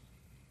first.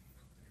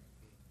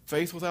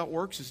 Faith without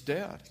works is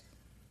dead.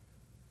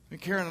 And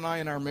Karen and I,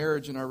 in our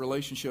marriage and our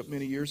relationship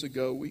many years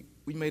ago, we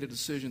made a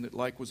decision that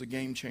was a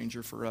game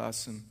changer for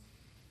us. And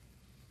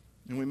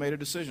we made a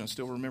decision. I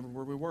still remember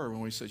where we were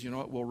when we said, you know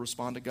what, we'll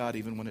respond to God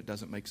even when it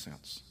doesn't make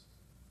sense.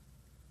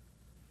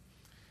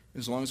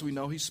 As long as we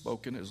know he's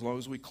spoken, as long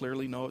as we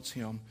clearly know it's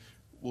him,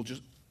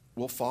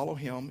 we'll follow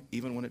him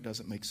even when it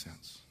doesn't make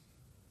sense.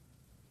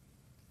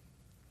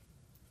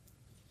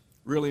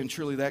 Really and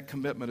truly, that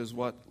commitment is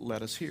what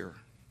led us here.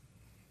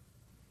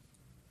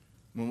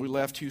 When we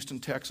left Houston,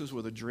 Texas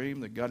with a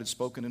dream that God had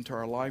spoken into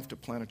our life to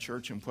plant a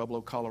church in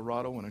Pueblo,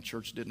 Colorado, when a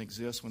church didn't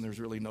exist, when there's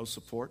really no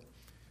support,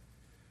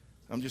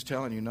 I'm just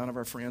telling you, none of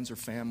our friends or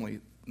family,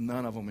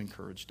 none of them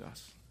encouraged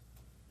us.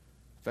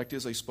 The fact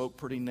is, they spoke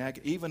pretty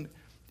negative.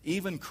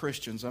 Even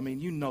Christians, I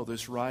mean, you know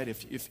this, right?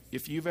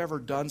 If you've ever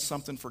done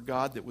something for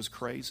God that was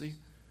crazy,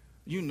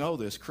 You know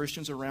this.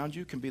 Christians around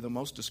you can be the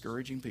most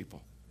discouraging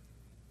people.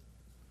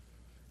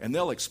 And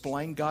they'll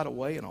explain God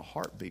away in a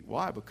heartbeat.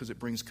 Why? Because it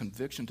brings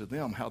conviction to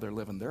them how they're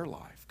living their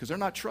life. Because they're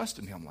not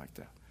trusting Him like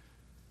that.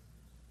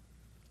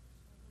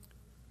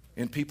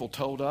 And people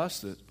told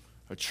us that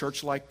a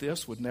church like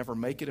this would never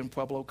make it in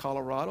Pueblo,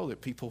 Colorado, that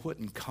people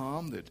wouldn't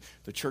come, that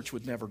the church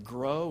would never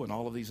grow, and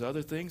all of these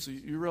other things.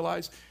 You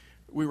realize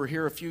we were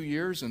here a few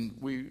years,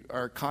 and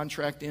our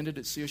contract ended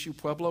at CSU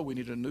Pueblo. We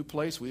needed a new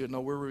place. We didn't know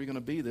where we were going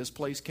to be. This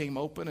place came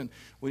open, and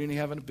we didn't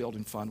have a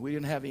building fund. We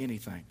didn't have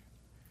anything.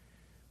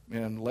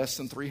 And less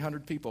than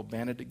 300 people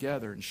banded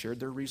together and shared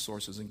their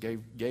resources and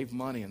gave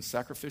money and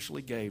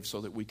sacrificially gave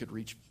so that we could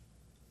reach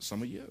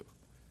some of you.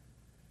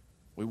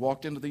 We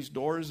walked into these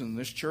doors in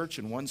this church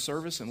in one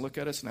service, and look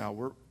at us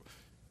now.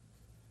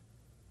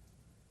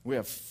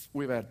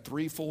 We've had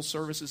 3 full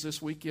services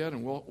this weekend,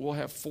 and we'll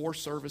have 4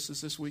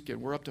 services this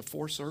weekend. We're up to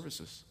 4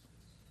 services.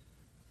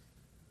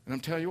 And I'm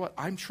telling you what,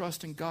 I'm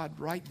trusting God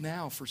right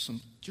now for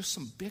some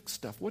big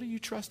stuff. What are you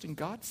trusting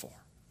God for?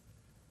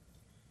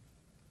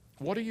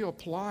 What are you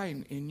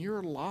applying in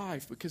your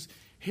life? Because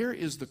here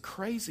is the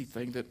crazy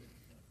thing, that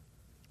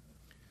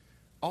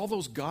all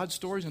those God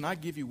stories, and I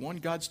give you one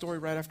God story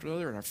right after the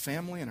other in our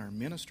family and our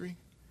ministry.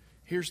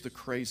 Here's the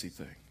crazy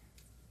thing.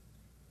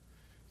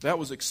 That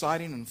was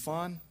exciting and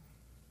fun.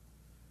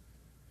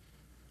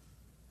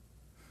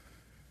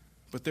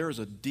 But there is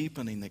a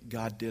deepening that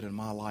God did in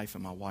my life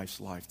and my wife's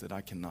life that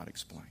I cannot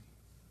explain.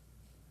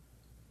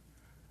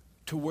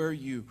 To where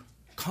you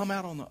come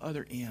out on the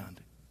other end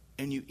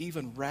and you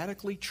even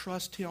radically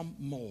trust Him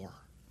more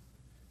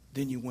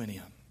than you went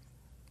in.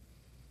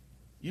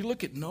 You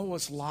look at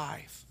Noah's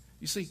life.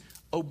 You see,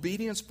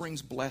 obedience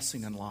brings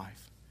blessing in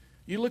life.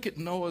 You look at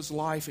Noah's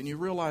life and you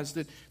realize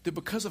that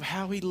because of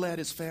how he led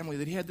his family,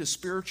 that he had this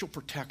spiritual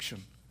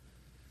protection.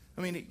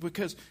 I mean,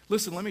 because,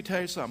 listen, let me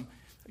tell you something.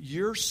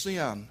 Your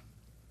sin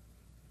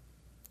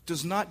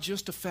does not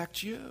just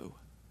affect you.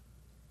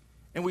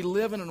 And we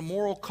live in an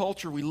immoral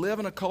culture. We live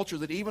in a culture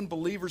that even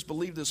believers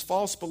believe this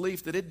false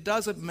belief that it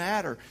doesn't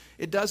matter.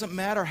 It doesn't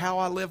matter how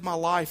I live my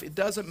life. It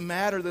doesn't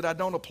matter that I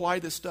don't apply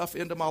this stuff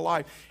into my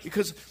life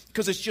because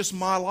it's just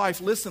my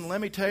life. Listen, let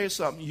me tell you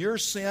something. Your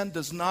sin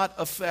does not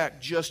affect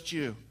just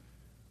you.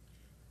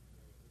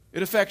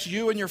 It affects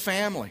you and your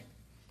family.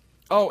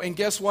 Oh, and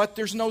guess what?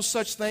 There's no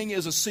such thing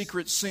as a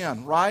secret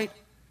sin, right? I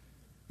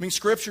mean,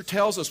 Scripture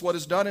tells us what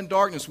is done in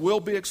darkness will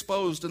be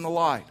exposed in the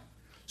light.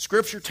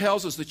 Scripture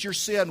tells us that your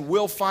sin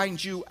will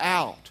find you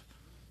out.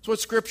 That's what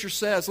Scripture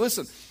says.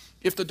 Listen,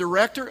 if the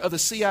director of the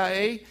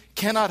CIA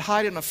cannot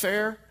hide an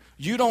affair,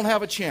 you don't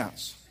have a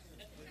chance.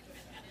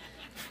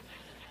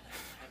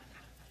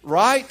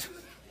 Right?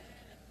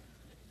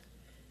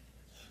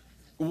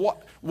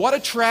 What a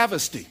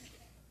travesty.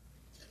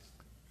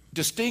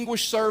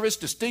 Distinguished service,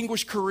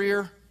 distinguished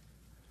career.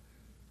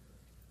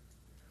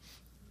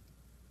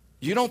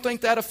 You don't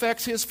think that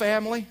affects his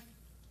family?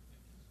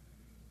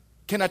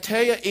 Can I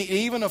tell you, it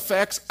even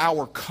affects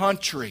our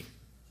country.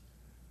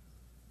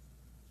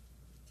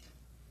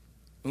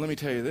 And let me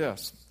tell you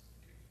this.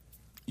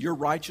 Your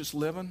righteous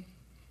living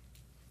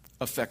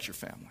affects your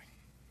family.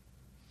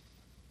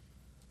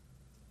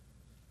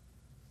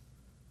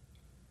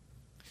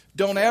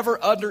 Don't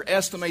ever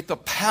underestimate the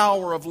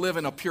power of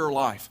living a pure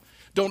life.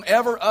 Don't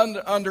ever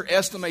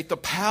underestimate the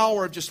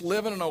power of just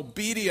living in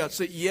obedience.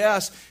 That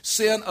yes,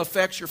 sin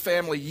affects your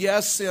family.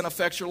 Yes, sin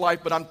affects your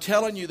life. But I'm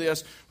telling you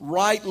this,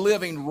 right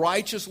living,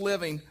 righteous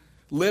living,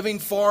 living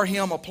for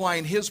Him,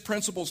 applying His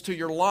principles to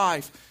your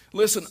life,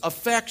 listen,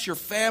 affects your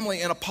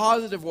family in a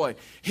positive way.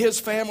 His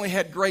family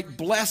had great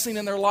blessing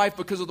in their life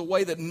because of the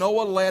way that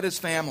Noah led his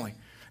family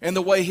and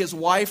the way his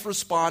wife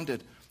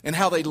responded and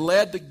how they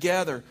led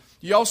together.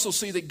 You also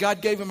see that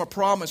God gave him a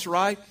promise,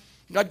 right?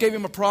 God gave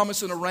him a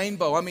promise in a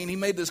rainbow. I mean, he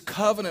made this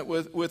covenant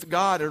with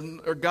God,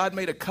 or God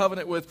made a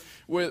covenant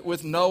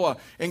with Noah.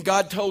 And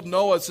God told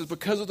Noah, it says,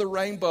 because of the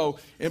rainbow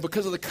and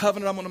because of the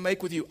covenant I'm going to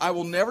make with you, I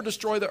will never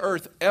destroy the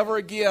earth ever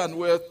again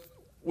with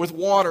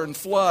water and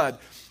flood.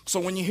 So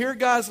when you hear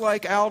guys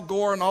like Al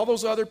Gore and all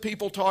those other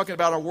people talking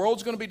about our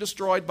world's going to be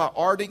destroyed by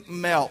Arctic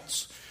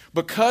melts,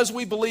 because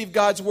we believe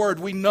God's word,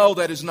 we know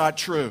that is not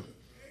true.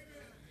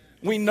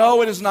 We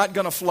know it is not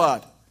going to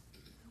flood.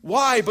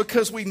 Why?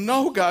 Because we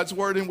know God's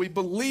word and we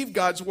believe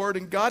God's word,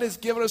 and God has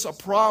given us a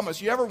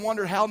promise. You ever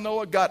wondered how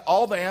Noah got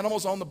all the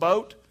animals on the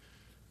boat?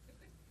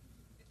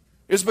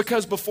 It's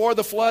because before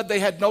the flood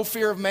they had no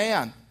fear of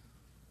man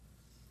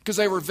because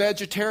they were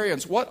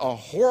vegetarians. What a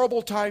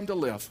horrible time to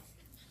live.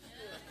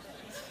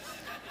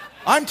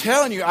 I'm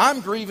telling you,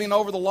 I'm grieving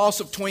over the loss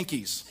of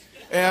Twinkies.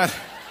 And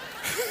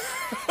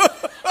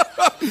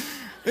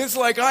it's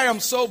like I am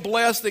so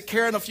blessed that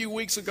Karen a few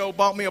weeks ago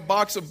bought me a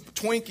box of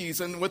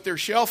Twinkies, and with their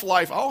shelf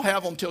life, I'll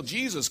have them till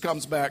Jesus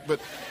comes back. But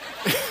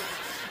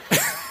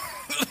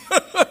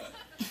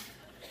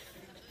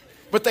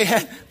they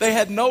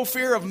had no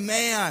fear of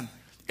man.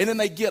 And then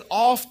they get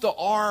off the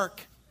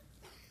ark.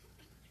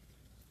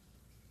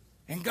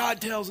 And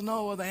God tells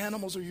Noah, the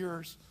animals are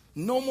yours.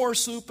 No more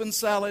soup and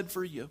salad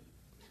for you.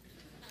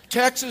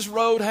 Texas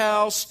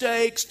Roadhouse,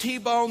 steaks,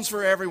 T-bones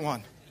for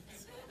everyone.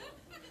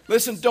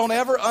 Listen, don't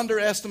ever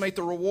underestimate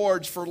the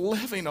rewards for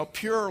living a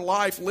pure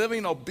life, living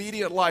an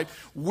obedient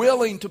life,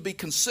 willing to be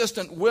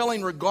consistent,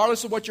 willing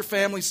regardless of what your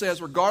family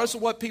says, regardless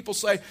of what people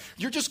say.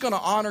 You're just going to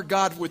honor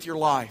God with your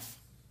life.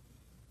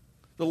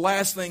 The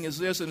last thing is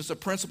this, and it's a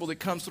principle that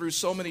comes through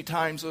so many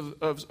times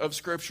of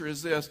Scripture,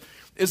 is this,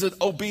 is that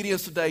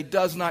obedience today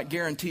does not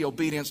guarantee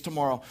obedience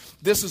tomorrow.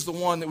 This is the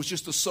one that was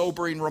just a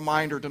sobering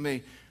reminder to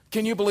me.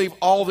 Can you believe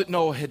all that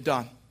Noah had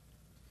done?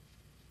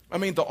 I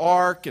mean, the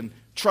ark and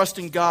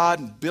trusting God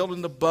and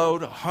building the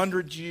boat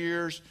 100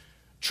 years,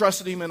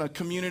 trusted Him in a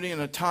community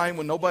in a time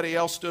when nobody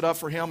else stood up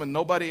for Him and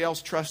nobody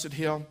else trusted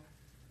Him.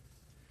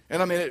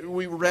 And I mean,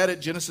 we read it,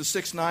 Genesis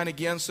 6:9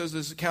 again says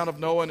this account of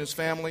Noah and his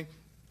family.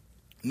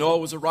 Noah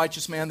was a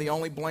righteous man, the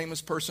only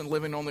blameless person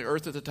living on the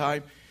earth at the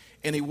time,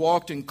 and he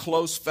walked in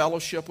close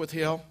fellowship with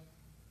Him.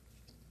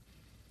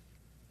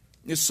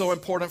 It's so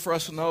important for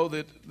us to know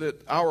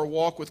that our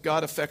walk with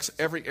God affects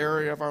every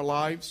area of our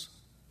lives.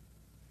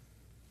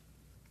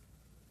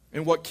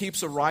 And what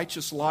keeps a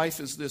righteous life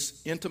is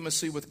this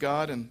intimacy with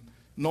God and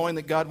knowing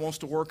that God wants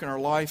to work in our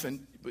life.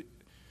 And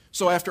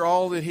so after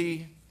all that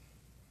he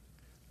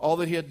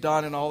had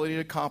done and all that he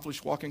had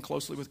accomplished, walking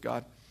closely with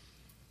God,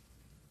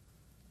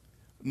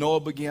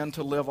 Noah began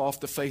to live off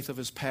the faith of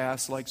his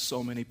past like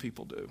so many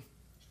people do.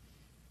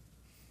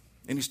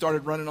 And he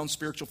started running on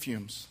spiritual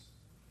fumes.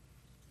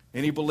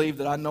 And he believed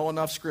that I know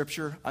enough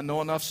Scripture, I know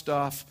enough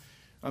stuff.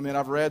 I mean,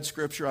 I've read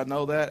Scripture, I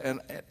know that,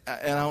 and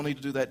I don't need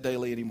to do that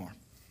daily anymore.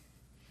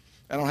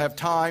 I don't have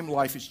time,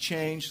 life has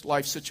changed,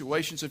 life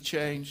situations have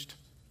changed.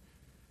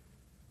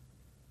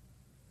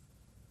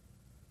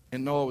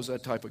 And Noah was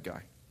that type of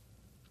guy.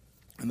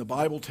 And the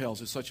Bible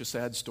tells it's such a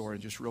sad story,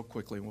 just real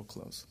quickly, and we'll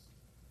close.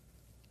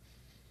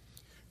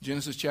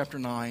 Genesis chapter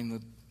 9,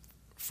 the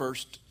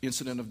first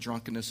incident of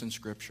drunkenness in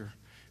Scripture.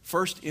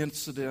 First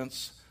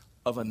incidence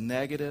of a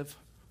negative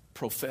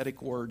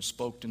prophetic word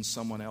spoken in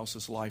someone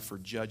else's life for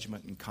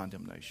judgment and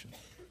condemnation.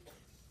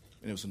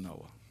 And it was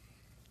Noah.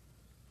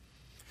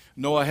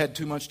 Noah had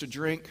too much to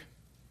drink.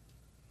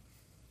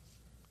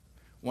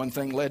 One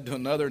thing led to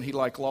another, and he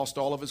lost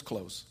all of his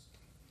clothes.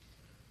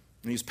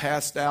 And he's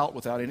passed out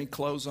without any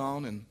clothes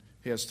on, and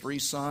he has 3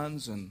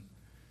 sons, and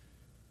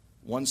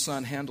one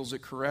son handles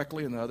it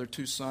correctly, and the other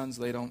 2 sons,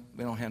 they don't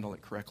handle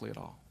it correctly at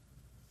all.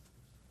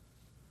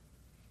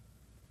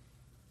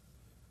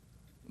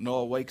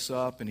 Noah wakes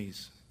up and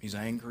he's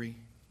angry.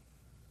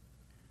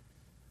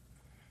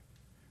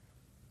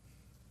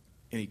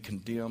 And he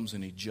condemns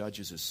and he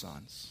judges his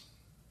sons.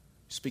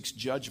 He speaks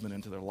judgment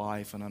into their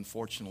life, and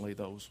unfortunately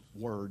those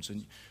words,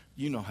 and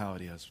you know how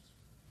it is.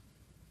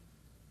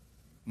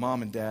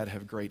 Mom and dad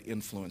have great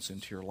influence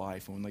into your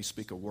life, and when they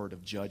speak a word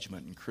of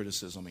judgment and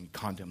criticism and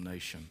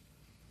condemnation,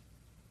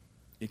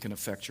 it can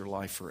affect your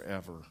life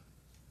forever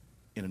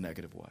in a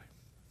negative way.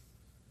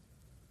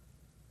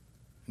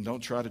 And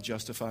don't try to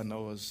justify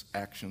Noah's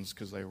actions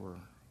because they were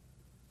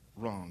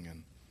wrong.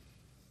 And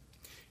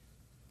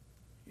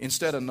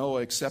instead of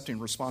Noah accepting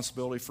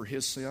responsibility for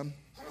his sin,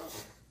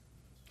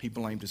 he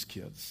blamed his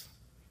kids.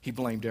 He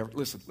blamed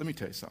listen, let me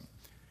tell you something.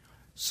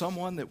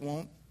 Someone that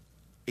won't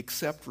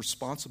accept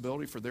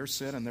responsibility for their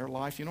sin in their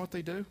life, you know what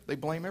they do? They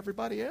blame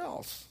everybody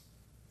else.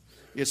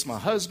 It's my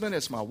husband,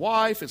 it's my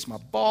wife, it's my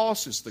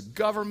boss, it's the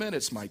government,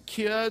 it's my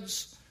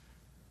kids.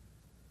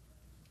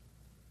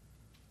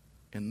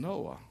 And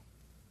Noah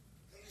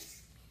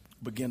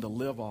began to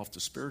live off the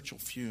spiritual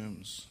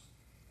fumes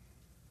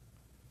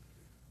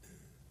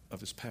of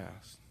his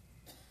past.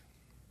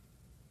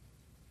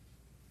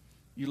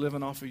 You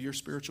living off of your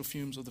spiritual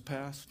fumes of the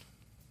past?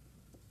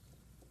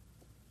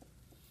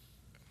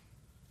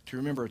 Do you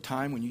remember a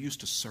time when you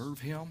used to serve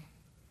Him?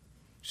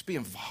 Just be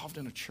involved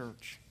in a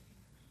church.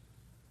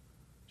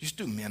 Just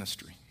do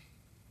ministry.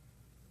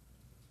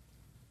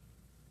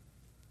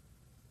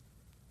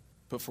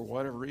 But for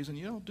whatever reason,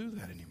 you don't do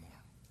that anymore.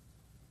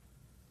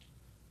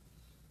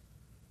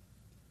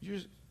 You're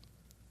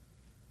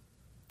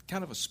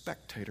kind of a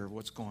spectator of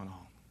what's going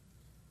on.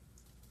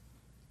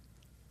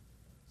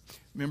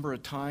 Remember a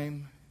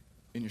time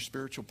in your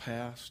spiritual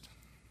past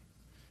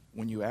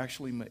when you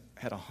actually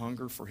had a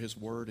hunger for His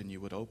Word and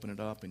you would open it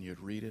up and you'd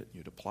read it and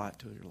you'd apply it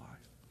to your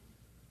life?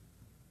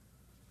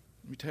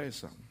 Let me tell you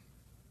something.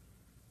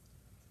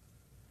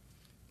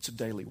 It's a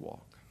daily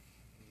walk.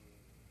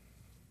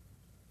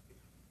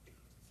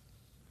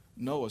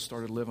 Noah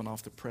started living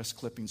off the press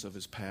clippings of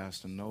his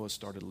past, and Noah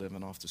started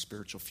living off the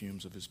spiritual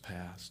fumes of his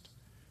past.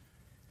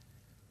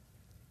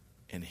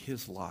 And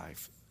his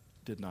life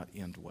did not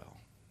end well.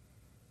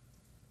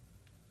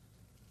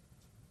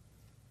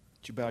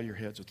 Would you bow your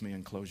heads with me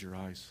and close your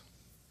eyes?